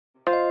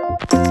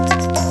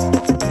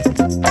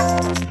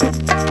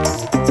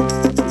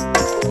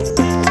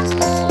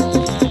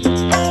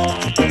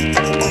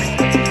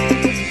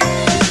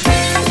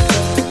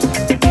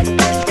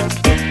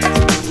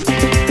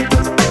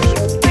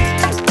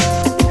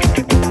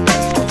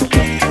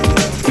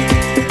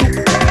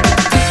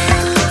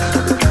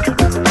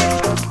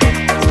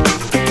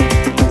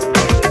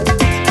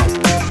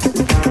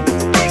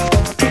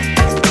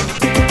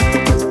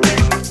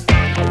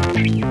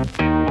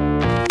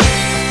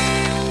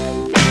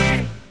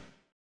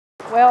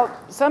Well,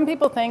 some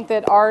people think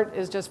that art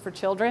is just for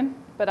children,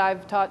 but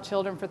I've taught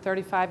children for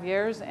 35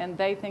 years, and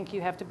they think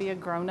you have to be a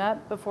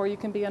grown-up before you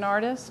can be an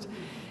artist.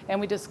 And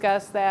we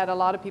discussed that a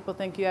lot of people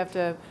think you have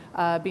to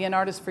be an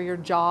artist for your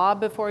job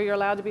before you're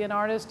allowed to be an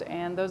artist,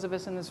 and those of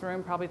us in this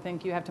room probably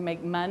think you have to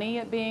make money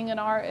at being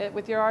an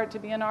with your art to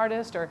be an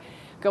artist, or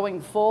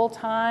going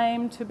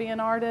full-time to be an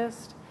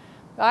artist.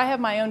 I have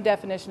my own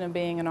definition of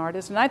being an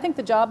artist, and I think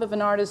the job of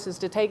an artist is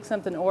to take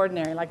something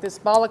ordinary, like this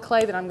ball of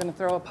clay that I'm going to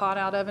throw a pot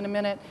out of in a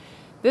minute.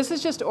 This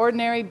is just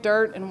ordinary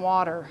dirt and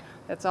water.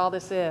 That's all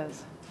this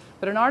is.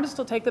 But an artist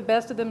will take the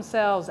best of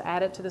themselves,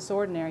 add it to this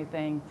ordinary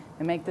thing,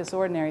 and make this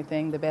ordinary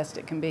thing the best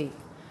it can be.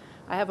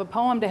 I have a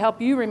poem to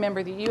help you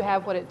remember that you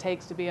have what it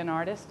takes to be an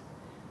artist.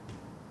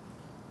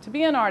 To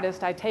be an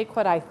artist, I take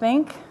what I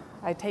think,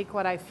 I take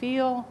what I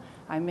feel,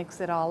 I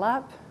mix it all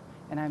up,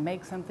 and I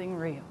make something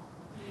real.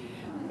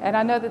 And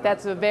I know that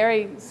that's a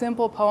very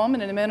simple poem,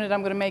 and in a minute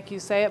I'm going to make you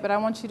say it, but I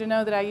want you to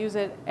know that I use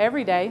it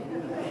every day.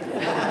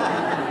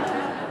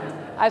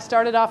 I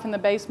started off in the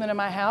basement of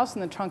my house,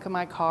 in the trunk of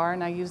my car,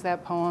 and I use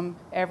that poem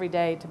every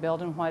day to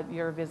build on what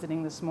you're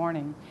visiting this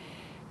morning.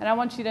 And I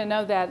want you to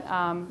know that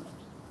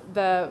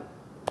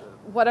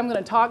what I'm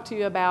going to talk to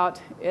you about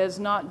is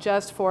not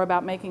just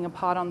about making a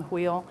pot on the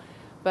wheel,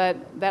 but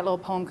that little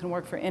poem can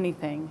work for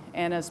anything,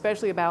 and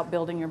especially about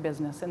building your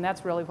business. And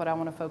that's really what I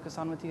want to focus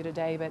on with you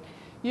today. But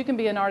you can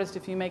be an artist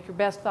if you make your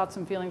best thoughts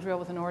and feelings real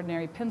with an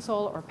ordinary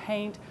pencil or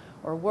paint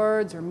or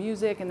words or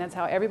music, and that's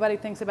how everybody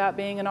thinks about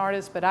being an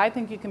artist. But I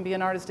think you can be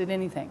an artist at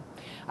anything.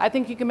 I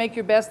think you can make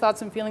your best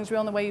thoughts and feelings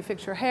real in the way you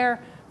fix your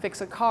hair, fix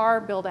a car,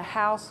 build a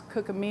house,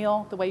 cook a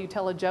meal, the way you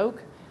tell a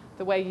joke,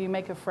 the way you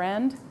make a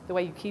friend, the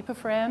way you keep a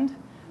friend,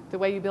 the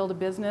way you build a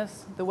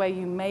business, the way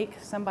you make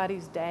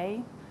somebody's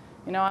day.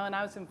 You know, when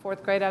I was in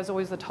 4th grade, I was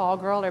always the tall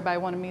girl. Everybody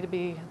wanted me to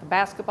be the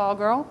basketball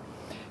girl.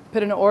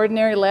 Put an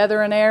ordinary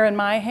leather and air in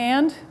my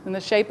hand in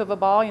the shape of a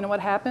ball. You know what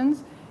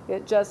happens?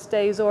 It just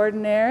stays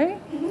ordinary.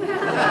 You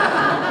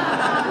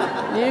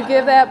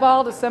give that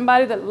ball to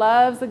somebody that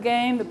loves the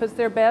game, that puts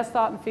their best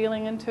thought and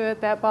feeling into it,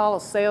 that ball will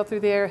sail through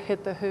the air,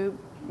 hit the hoop,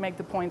 make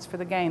the points for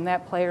the game.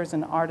 That player's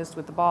an artist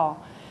with the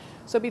ball.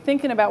 So be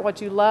thinking about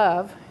what you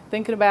love,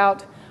 thinking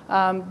about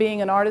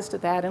being an artist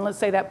at that, and let's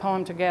say that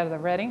poem together.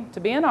 Ready? To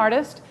be an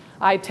artist,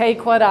 I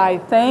take what I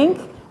think,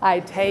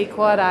 I take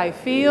what I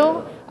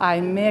feel,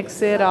 I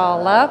mix it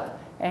all up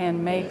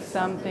and make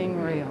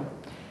something real.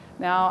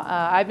 Now,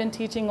 I've been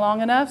teaching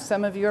long enough.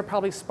 Some of you are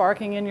probably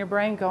sparking in your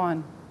brain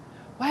going,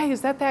 wait,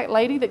 is that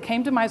lady that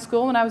came to my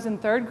school when I was in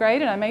 3rd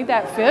grade and I made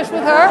that fish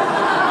with her?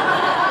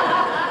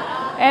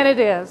 And it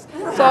is.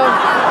 So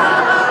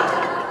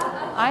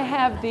I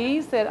have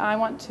these that I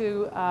want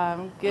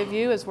to give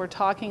you as we're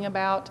talking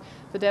about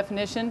the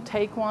definition.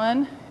 Take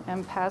one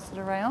and pass it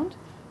around.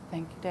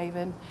 Thank you,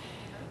 David.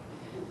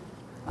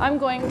 I'm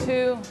going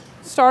to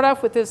start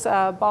off with this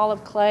ball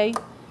of clay.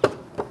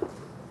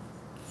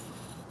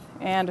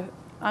 And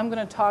I'm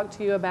going to talk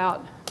to you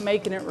about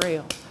making it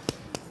real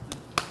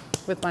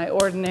with my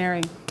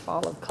ordinary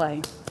ball of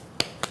clay.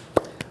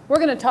 We're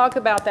going to talk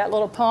about that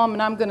little poem,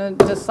 and I'm going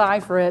to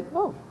decipher it.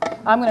 Oh,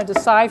 I'm going to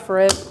decipher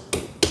it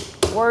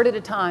word at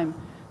a time.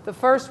 The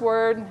first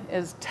word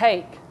is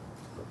take.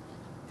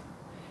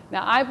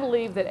 Now, I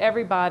believe that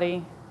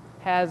everybody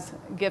has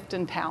gifts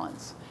and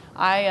talents.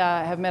 I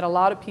have met a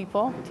lot of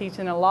people, teach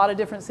in a lot of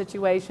different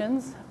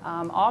situations,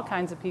 all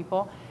kinds of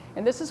people,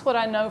 and this is what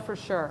I know for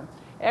sure.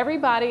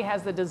 Everybody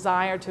has the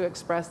desire to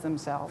express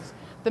themselves.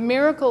 The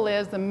miracle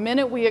is the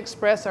minute we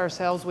express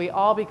ourselves, we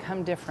all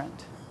become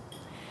different.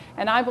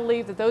 And I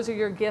believe that those are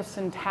your gifts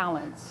and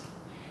talents.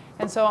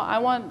 And so I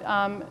want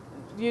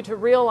you to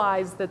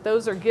realize that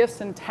those are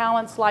gifts and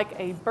talents like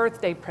a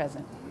birthday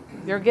present.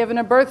 You're given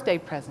a birthday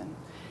present.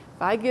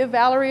 If I give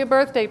Valerie a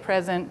birthday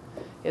present,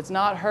 it's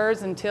not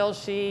hers until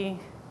she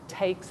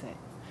takes it.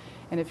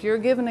 And if you're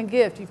given a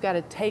gift, you've got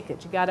to take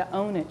it. You've got to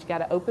own it. You've got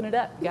to open it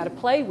up. You've got to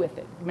play with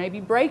it. Maybe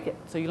break it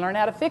so you learn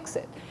how to fix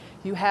it.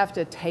 You have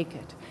to take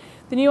it.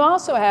 Then you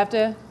also have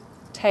to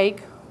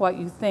take what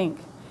you think.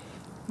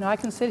 Now, I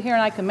can sit here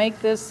and I can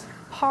make this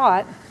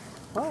pot.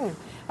 Oh,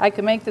 I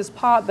can make this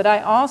pot, but I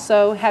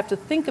also have to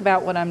think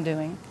about what I'm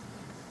doing.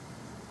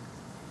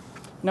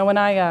 You know, when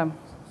I'm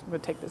going to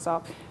take this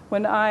off.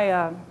 When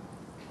I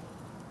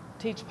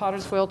teach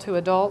Potter's Wheel to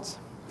adults,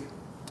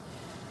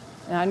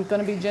 and I'm going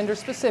to be gender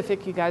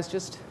specific, you guys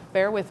just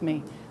bear with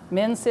me.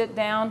 Men sit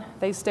down,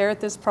 they stare at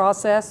this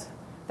process,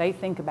 they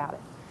think about it.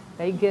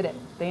 They get it.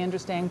 They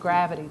understand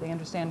gravity, they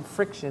understand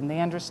friction, they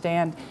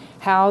understand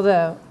how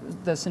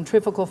the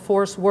centrifugal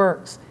force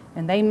works.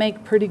 and they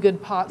make pretty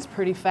good pots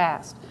pretty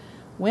fast.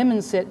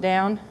 Women sit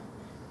down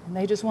and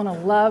they just want to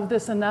love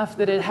this enough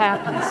that it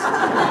happens.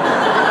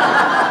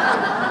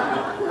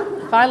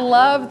 If I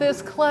love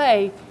this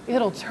clay,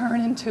 it'll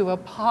turn into a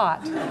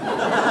pot.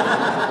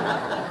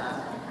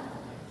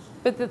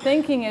 But the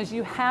thinking is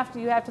you have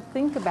to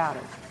think about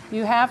it.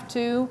 You have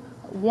to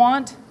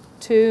want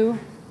to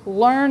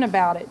learn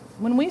about it.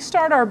 When we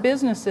start our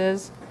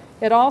businesses,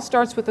 it all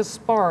starts with a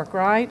spark,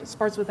 right? It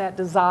starts with that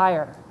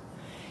desire.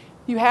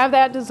 You have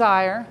that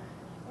desire,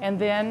 and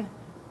then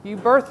you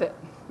birth it.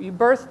 You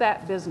birth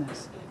that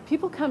business.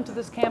 People come to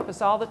this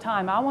campus all the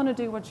time. I want to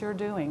do what you're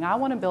doing. I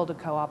want to build a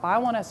co-op. I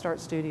want to start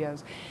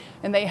studios.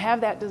 And they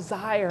have that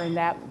desire and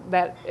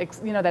that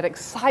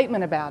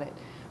excitement about it.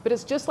 But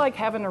it's just like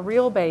having a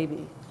real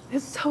baby.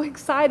 It's so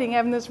exciting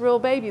having this real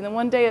baby. And then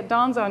one day it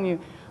dawns on you,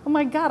 oh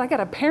my God, I got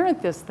to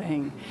parent this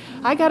thing.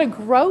 I got to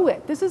grow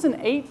it. This is an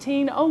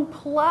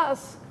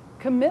 18+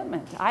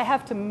 commitment. I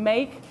have to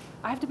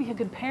be a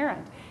good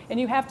parent. And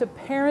you have to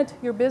parent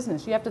your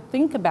business. You have to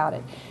think about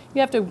it.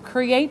 You have to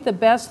create the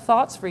best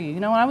thoughts for you. You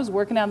know, when I was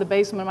working out in the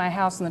basement of my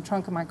house in the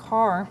trunk of my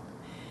car,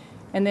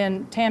 and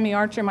then Tammy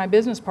Archer, my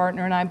business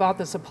partner, and I bought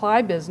the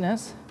supply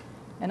business,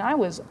 and I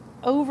was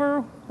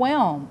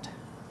overwhelmed.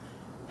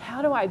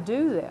 How do I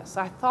do this?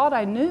 I thought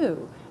I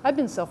knew. I've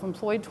been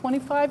self-employed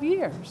 25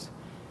 years.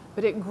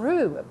 But it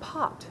grew, it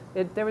popped.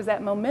 There was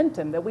that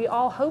momentum that we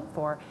all hope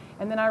for.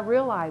 And then I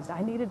realized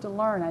I needed to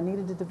learn. I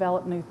needed to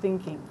develop new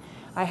thinking.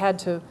 I had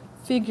to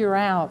figure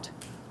out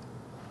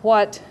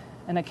what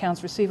an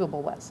accounts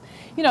receivable was.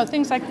 You know,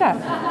 things like that.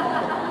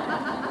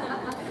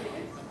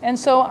 And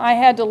so I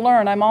had to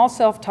learn. I'm all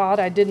self-taught.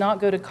 I did not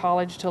go to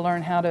college to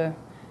learn how to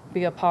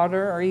be a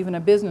potter or even a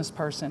business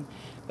person.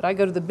 But I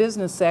go to the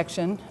business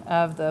section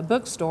of the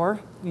bookstore,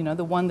 you know,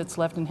 the one that's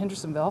left in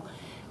Hendersonville,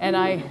 and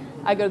I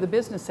go to the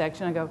business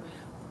section. I go,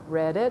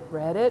 read it,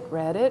 read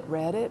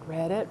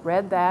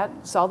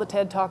that, saw the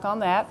TED Talk on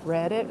that,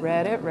 read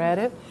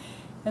it.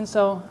 And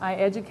so I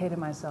educated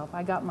myself.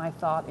 I got my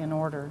thought in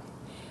order.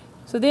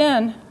 So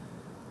then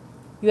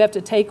you have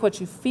to take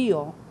what you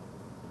feel.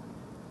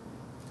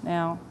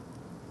 Now,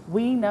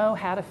 we know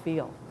how to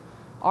feel.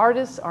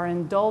 Artists are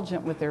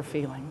indulgent with their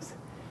feelings.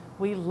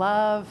 We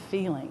love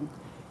feeling.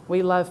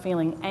 We love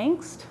feeling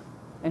angst,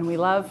 and we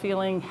love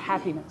feeling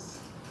happiness.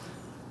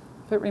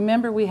 But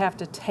remember, we have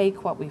to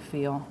take what we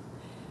feel.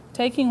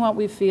 Taking what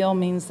we feel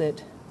means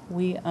that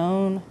we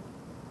own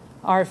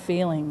our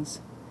feelings.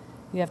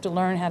 You have to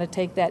learn how to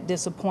take that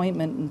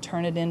disappointment and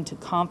turn it into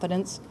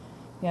confidence.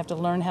 You have to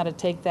learn how to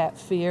take that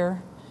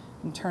fear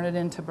and turn it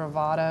into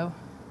bravado.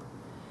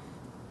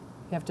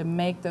 You have to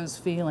make those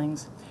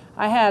feelings.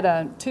 I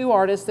had 2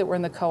 artists that were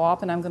in the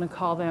co-op, and I'm going to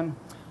call them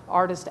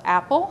Artist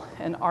Apple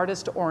and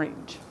Artist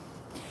Orange.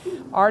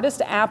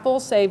 Artist Apple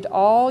saved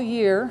all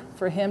year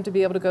for him to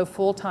be able to go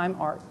full-time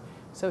art.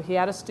 So he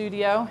had a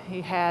studio,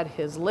 he had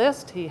his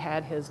list, he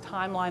had his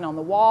timeline on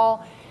the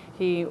wall,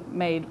 he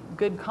made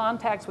good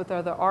contacts with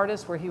other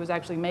artists where he was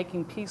actually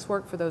making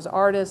piecework for those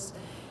artists.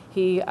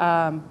 He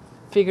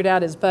figured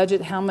out his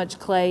budget, how much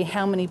clay,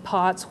 how many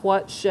pots,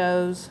 what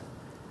shows.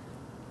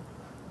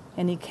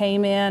 And he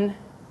came in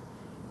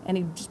and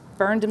he just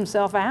burned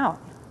himself out.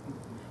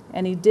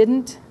 And he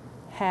didn't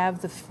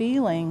have the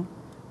feeling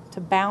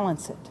to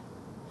balance it.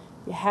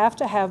 You have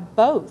to have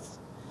both.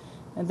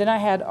 And then I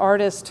had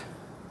Artist,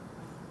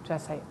 did I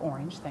say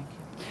Orange? Thank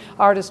you.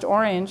 Artist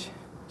Orange.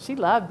 She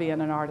loved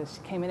being an artist.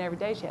 She came in every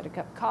day. She had a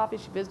cup of coffee.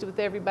 She visited with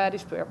everybody.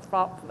 She put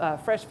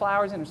fresh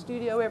flowers in her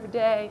studio every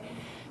day.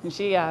 And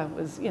she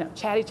was, you know,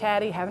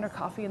 chatty, having her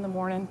coffee in the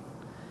morning.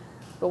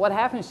 But what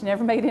happened is she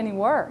never made any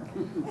work.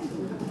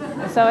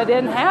 And so it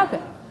didn't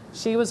happen.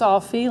 She was all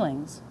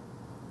feelings,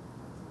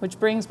 which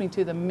brings me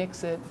to the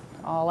mix it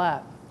all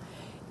up.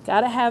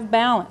 Got to have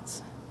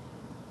balance.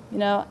 You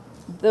know,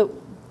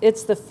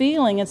 it's the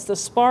feeling, it's the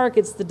spark,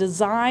 it's the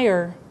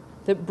desire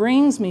that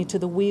brings me to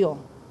the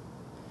wheel.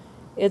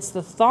 It's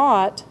the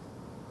thought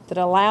that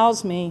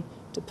allows me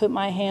to put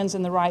my hands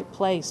in the right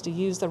place, to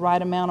use the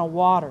right amount of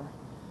water,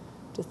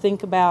 to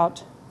think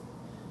about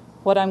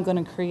what I'm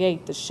going to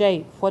create, the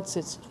shape, what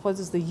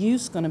is the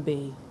use going to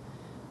be,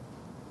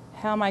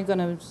 how am I going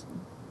to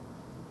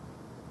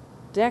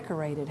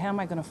decorate it, how am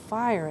I going to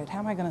fire it, how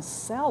am I going to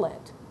sell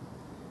it.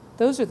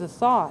 Those are the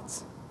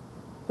thoughts.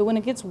 But when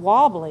it gets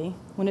wobbly,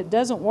 when it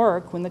doesn't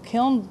work, when the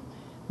kiln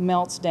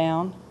melts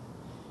down,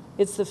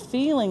 it's the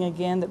feeling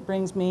again that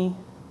brings me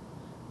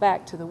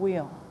back to the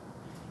wheel.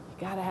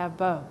 You got to have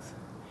both.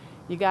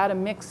 You got to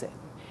mix it.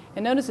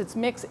 And notice it's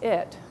mix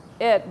it.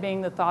 It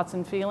being the thoughts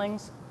and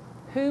feelings.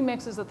 Who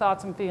mixes the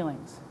thoughts and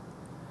feelings?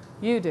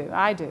 You do.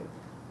 I do.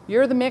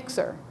 You're the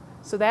mixer.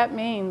 So that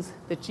means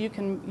that you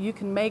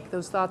can make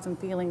those thoughts and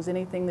feelings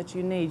anything that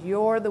you need.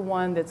 You're the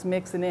one that's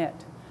mixing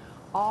it.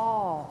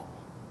 All.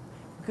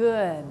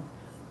 Good.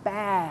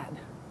 Bad.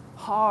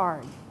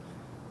 Hard.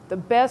 The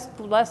best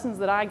lessons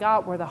that I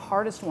got were the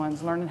hardest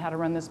ones, learning how to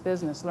run this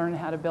business, learning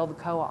how to build a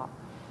co-op.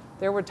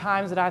 There were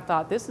times that I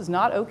thought, this is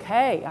not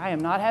okay. I am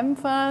not having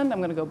fun. I'm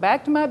going to go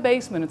back to my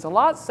basement. It's a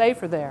lot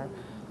safer there.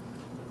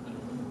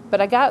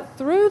 But I got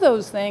through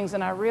those things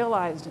and I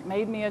realized it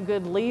made me a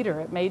good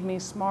leader. It made me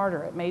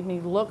smarter. It made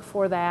me look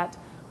for that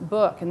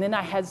book. And then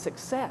I had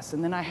success.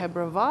 And then I had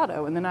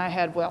bravado. And then I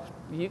had, well,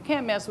 you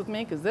can't mess with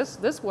me because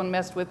this one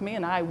messed with me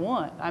and I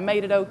won. I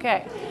made it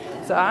okay.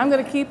 So I'm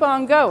going to keep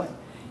on going.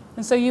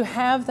 And so you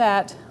have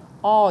that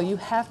all. You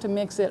have to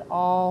mix it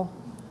all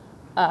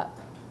up.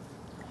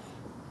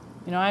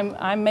 You know,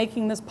 I'm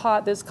making this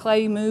pot, this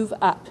clay move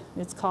up.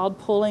 It's called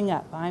pulling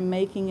up. I'm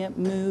making it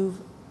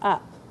move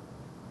up.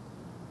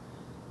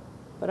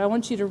 But I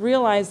want you to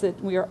realize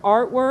that your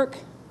artwork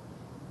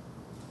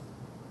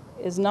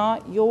is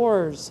not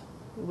yours.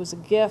 It was a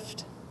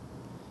gift.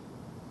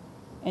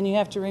 And you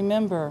have to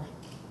remember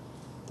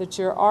that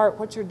your art,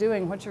 what you're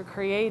doing, what you're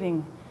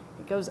creating,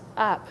 it goes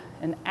up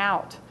and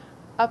out,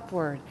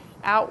 upward,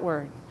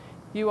 outward.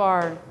 You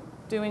are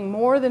doing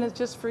more than it's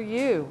just for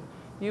you.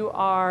 You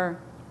are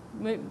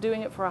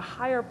doing it for a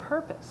higher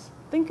purpose.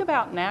 Think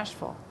about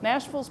Nashville.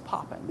 Nashville's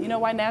popping. You know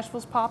why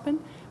Nashville's popping?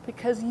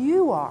 Because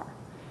you are.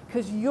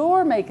 Because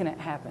you're making it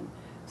happen.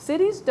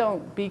 Cities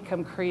don't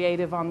become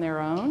creative on their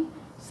own.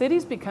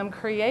 Cities become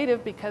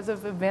creative because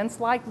of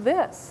events like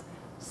this.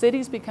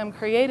 Cities become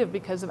creative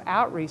because of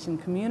outreach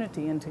and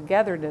community and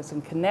togetherness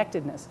and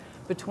connectedness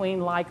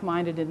between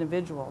like-minded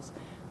individuals.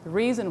 The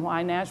reason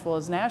why Nashville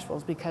is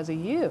because of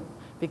you,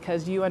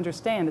 because you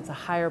understand it's a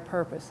higher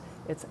purpose.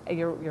 It's,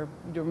 you're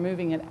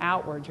moving it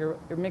outward. You're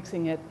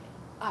mixing it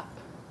up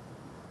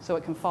so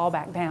it can fall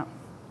back down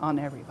on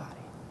everybody.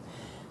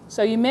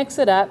 So you mix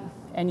it up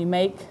and you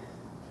make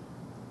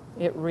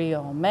it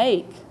real.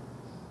 Make.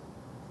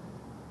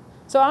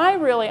 So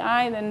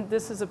and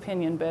this is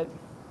opinion, but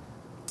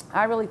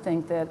I really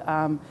think that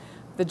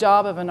the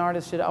job of an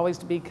artist should always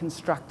be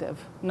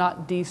constructive,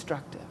 not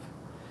destructive.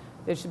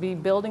 It should be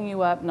building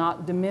you up,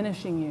 not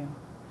diminishing you.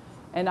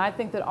 And I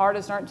think that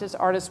artists aren't just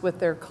artists with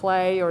their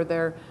clay or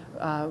their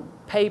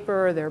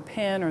paper or their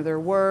pen or their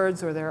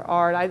words or their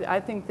art. I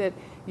think that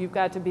you've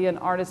got to be an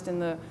artist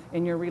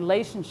in your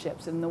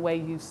relationships, in the way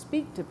you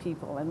speak to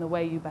people, and the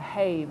way you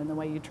behave, and the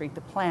way you treat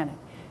the planet.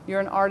 You're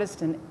an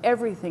artist in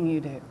everything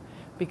you do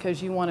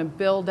because you want to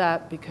build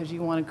up, because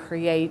you want to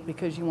create,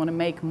 because you want to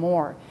make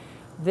more.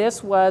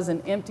 This was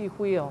an empty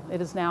wheel.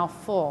 It is now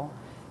full.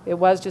 It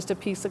was just a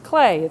piece of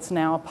clay. It's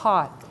now a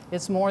pot.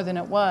 It's more than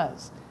it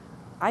was.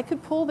 I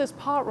could pull this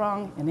pot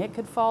wrong and it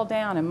could fall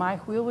down and my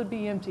wheel would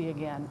be empty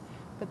again.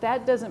 But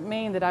that doesn't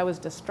mean that I was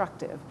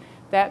destructive.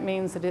 That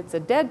means that it's a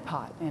dead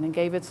pot and it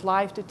gave its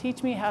life to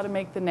teach me how to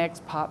make the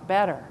next pot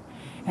better.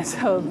 And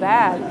so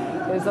that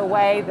is a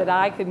way that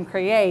I can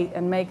create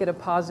and make it a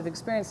positive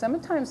experience.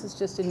 Sometimes it's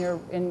just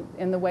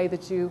in the way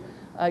that you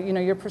know,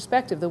 your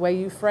perspective, the way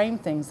you frame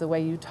things, the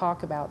way you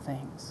talk about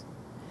things.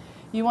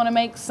 You want to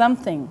make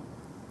something.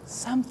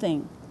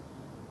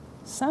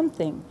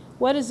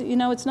 What is it? You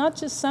know, it's not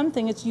just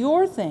something, it's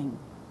your thing.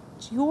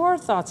 It's your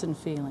thoughts and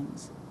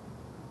feelings.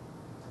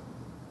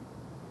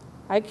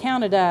 I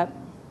counted up,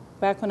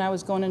 back when I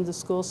was going into the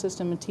school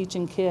system and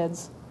teaching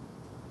kids,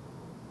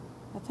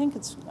 I think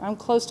I'm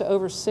close to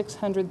over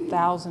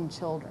 600,000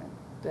 children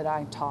that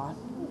I taught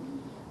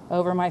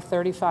over my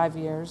 35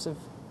 years of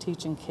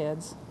teaching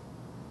kids.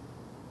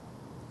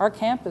 Our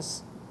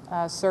campus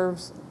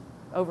serves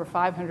over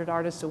 500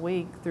 artists a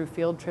week through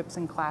field trips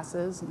and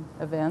classes and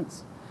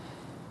events.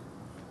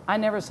 I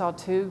never saw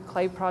two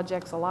clay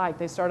projects alike.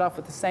 They start off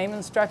with the same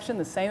instruction,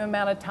 the same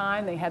amount of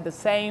time. They had the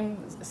same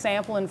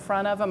sample in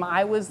front of them.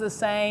 I was the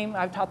same.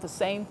 I've taught the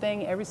same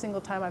thing every single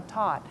time I've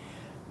taught.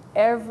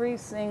 Every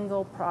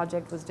single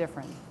project was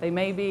different. They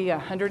may be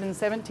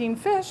 117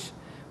 fish,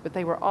 but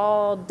they were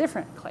all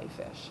different clay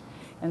fish.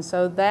 And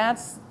so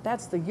that's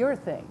the your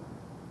thing.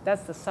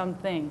 That's the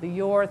something, the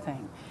your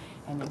thing.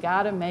 And you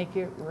gotta make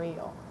it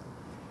real.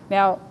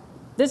 Now,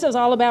 this is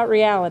all about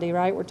reality,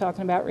 right? We're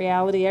talking about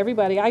reality.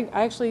 Everybody, I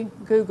actually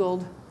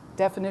Googled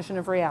definition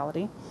of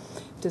reality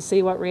to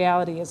see what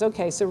reality is.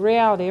 Okay, so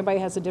reality, everybody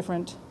has a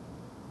different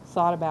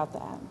thought about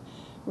that.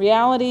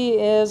 Reality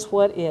is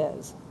what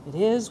is. It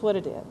is what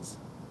it is.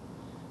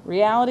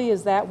 Reality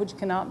is that which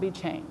cannot be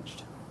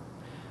changed.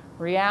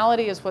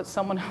 Reality is what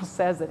someone else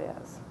says it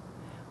is.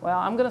 Well,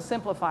 I'm going to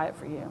simplify it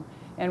for you.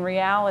 And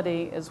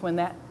reality is when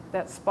that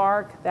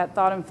spark, that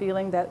thought and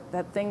feeling,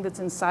 that thing that's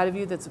inside of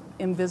you that's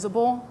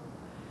invisible,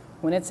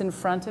 when it's in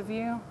front of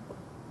you,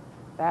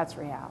 that's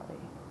reality.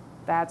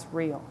 That's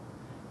real.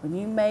 When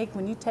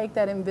you take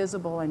that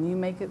invisible and you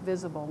make it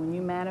visible, when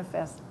you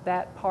manifest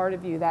that part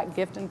of you, that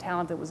gift and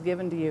talent that was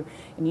given to you,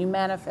 and you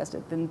manifest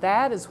it, then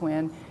that is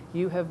when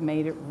you have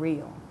made it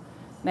real.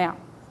 Now,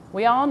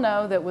 we all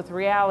know that with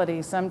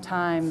reality,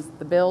 sometimes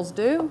the bill's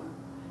due,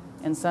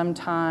 and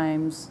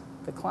sometimes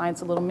the client's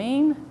a little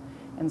mean,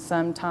 and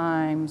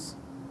sometimes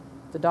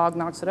the dog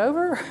knocks it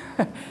over,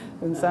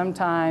 and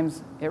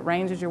sometimes it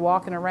rains as you're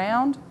walking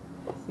around.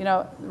 You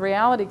know,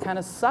 reality kind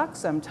of sucks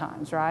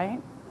sometimes,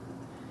 right?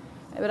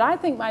 But I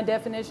think my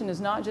definition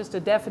is not just a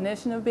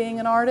definition of being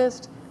an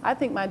artist. I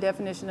think my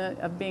definition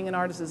of being an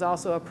artist is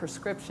also a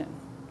prescription.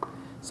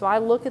 So I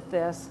look at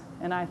this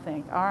and I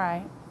think, all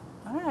right,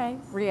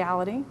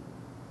 reality.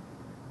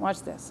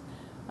 Watch this.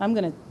 I'm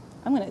going to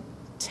I'm going to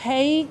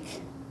take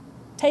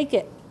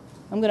it.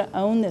 I'm going to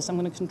own this. I'm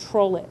going to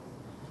control it.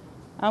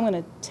 I'm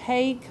going to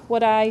take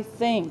what I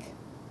think.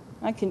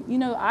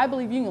 I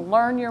believe you can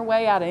learn your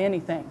way out of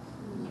anything.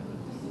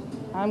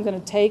 I'm going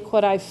to take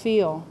what I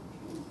feel.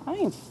 I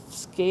ain't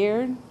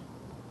scared.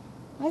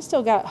 I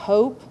still got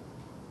hope.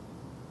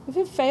 If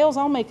it fails,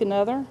 I'll make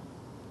another.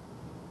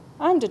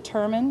 I'm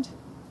determined.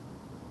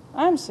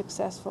 I'm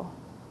successful.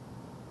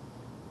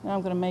 And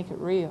I'm going to make it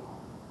real.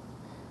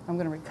 I'm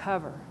going to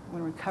recover. I'm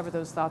going to recover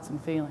those thoughts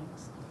and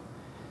feelings.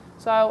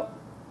 So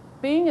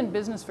being in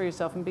business for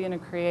yourself and being a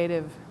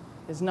creative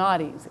is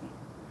not easy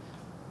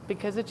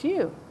because it's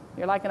you.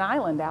 You're like an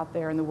island out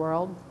there in the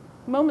world.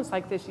 Moments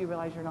like this, you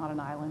realize you're not an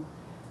island.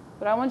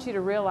 But I want you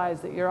to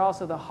realize that you're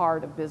also the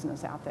heart of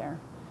business out there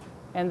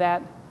and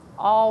that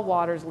all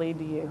waters lead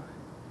to you.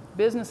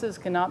 Businesses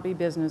cannot be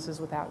businesses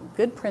without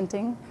good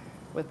printing,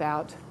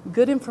 without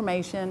good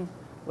information,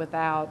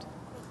 without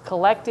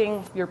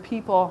collecting your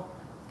people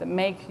that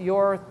make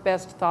your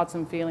best thoughts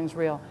and feelings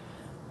real.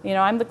 You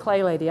know, I'm the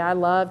clay lady. I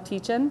love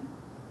teaching.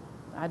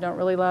 I don't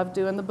really love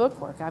doing the book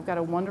work. I've got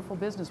a wonderful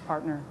business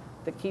partner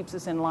that keeps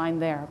us in line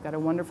there. I've got a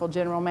wonderful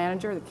general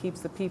manager that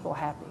keeps the people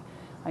happy.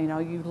 You know,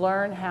 you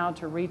learn how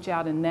to reach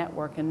out and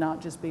network and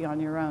not just be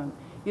on your own.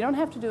 You don't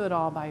have to do it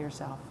all by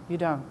yourself. You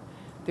don't.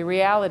 The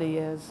reality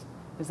is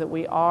that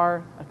we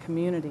are a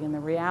community, and the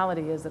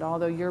reality is that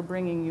although you're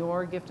bringing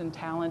your gift and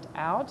talent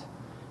out,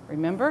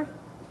 remember,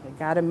 you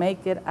got to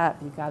make it up.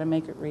 You got to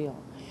make it real.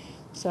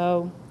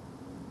 So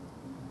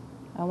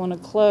I want to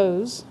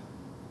close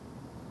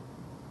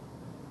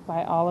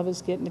by all of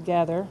us getting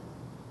together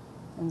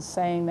and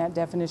saying that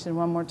definition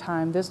one more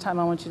time. This time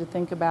I want you to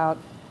think about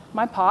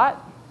my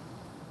pot,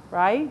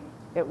 right?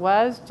 It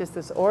was just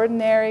this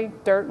ordinary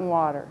dirt and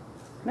water.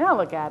 Now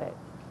look at it.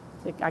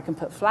 I can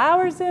put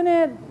flowers in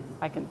it.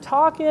 I can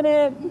talk in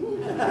it.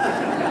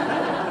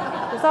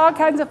 There's all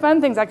kinds of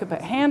fun things. I could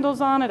put handles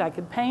on it. I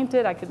could paint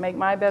it. I could make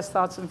my best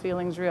thoughts and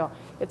feelings real.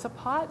 It's a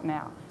pot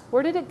now.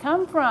 Where did it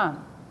come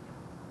from?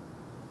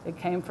 It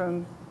came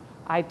from,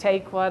 I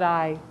take what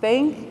I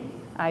think,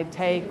 I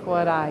take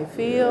what I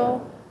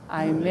feel,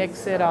 I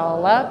mix it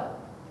all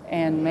up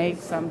and make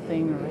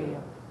something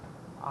real.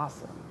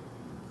 Awesome.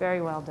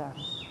 Very well done.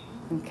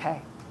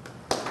 Okay.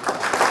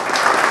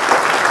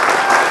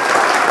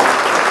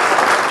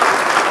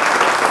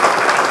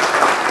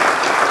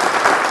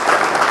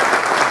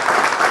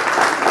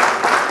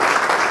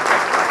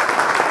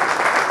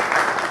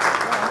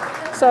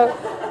 So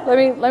let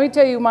me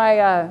tell you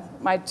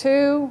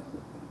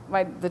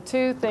the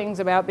two things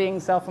about being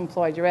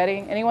self-employed. You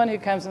ready? Anyone who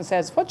comes and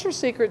says, what's your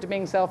secret to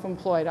being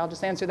self-employed? I'll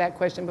just answer that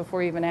question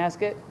before you even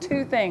ask it.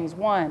 Two things.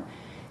 One,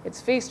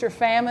 it's feast or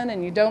famine,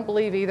 and you don't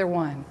believe either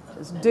one.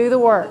 Just do the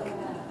work.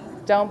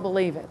 Don't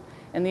believe it.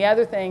 And the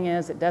other thing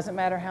is, it doesn't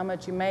matter how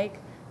much you make, it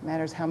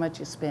matters how much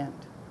you spend.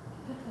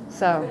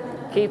 So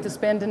keep the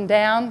spending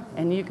down,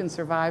 and you can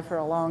survive for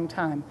a long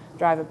time.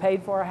 Drive a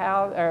paid-for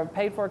house or a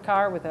paid-for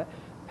car with a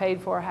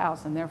paid-for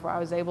house, and therefore I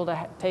was able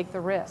to take the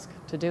risk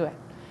to do it.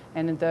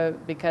 And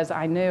because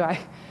I knew I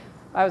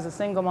was a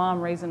single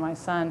mom raising my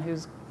son,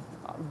 who's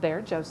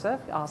there,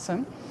 Joseph,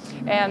 awesome.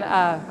 And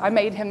I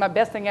made him my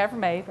best thing I ever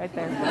made, right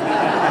there.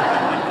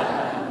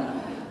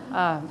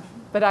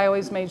 But I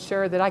always made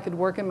sure that I could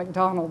work in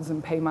McDonald's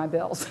and pay my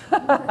bills.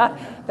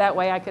 That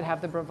way I could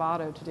have the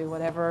bravado to do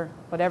whatever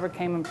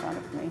came in front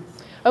of me.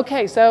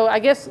 Okay, so I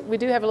guess we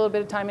do have a little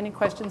bit of time. Any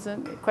questions?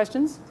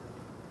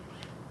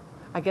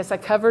 I guess I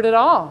covered it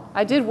all.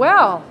 I did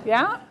well,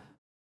 yeah?